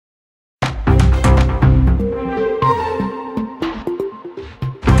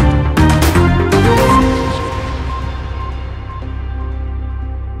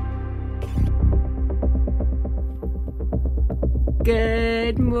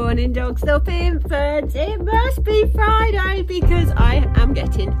Good morning, Dogsthorpe Infants. It must be Friday because I am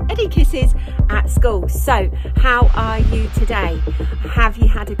getting Eddie kisses at school. So, how are you today? Have you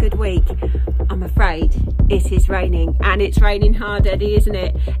had a good week? I'm afraid it is raining, and it's raining hard, Eddie, isn't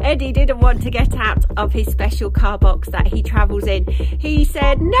it? Eddie didn't want to get out of his special car box that he travels in. He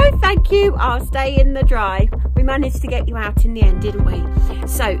said, no thank you, I'll stay in the dry. We managed to get you out in the end, didn't we?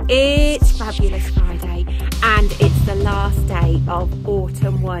 So it's Fabulous Friday, and it's the last day of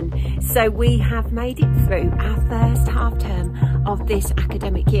Autumn 1. So we have made it through our first half term of this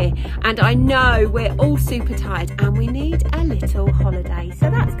academic year, and I know we're all super tired and we need a little holiday. So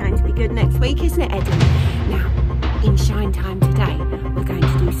that's going to be good next week, isn't it, Eddie? Now, in Shine Time today, we're going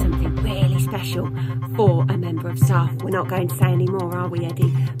to do something really special for a member of staff. We're not going to say any more, are we,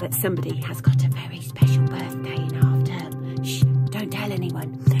 Eddie? But somebody has got a very special birthday in half term. Shh, don't tell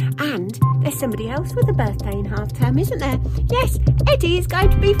anyone. And there's somebody else with a birthday in half term, isn't there? Yes, Eddie is going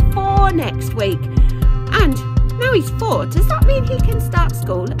to be 4 next week. And now he's 4, does that mean he can start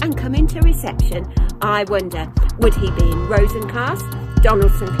school and come into reception? I wonder, would he be in Rosen class,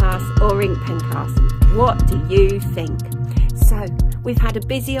 Donaldson class or Inkpen class? What do you think? So, we've had a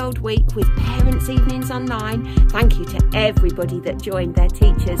busy old week with parents' evenings online. Thank you to everybody that joined their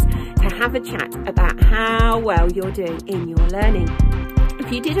teachers to have a chat about how well you're doing in your learning.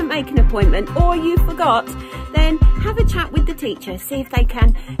 If you didn't make an appointment or you forgot, then have a chat with the teacher, see if they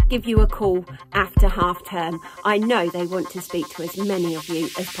can give you a call after half term. I know they want to speak to as many of you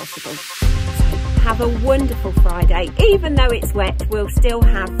as possible. So have a wonderful Friday. Even though it's wet, we'll still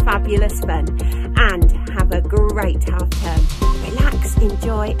have fabulous fun and have a great half term. Relax,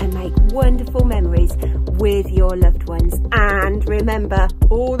 enjoy and make wonderful memories with your loved ones. And remember,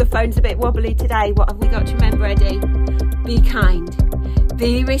 all the phone's a bit wobbly today. What have we got to remember, Eddie? Be kind,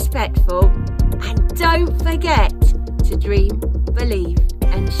 be respectful, and don't forget to dream, believe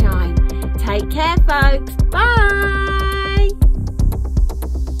and shine. Take care, folks. Bye.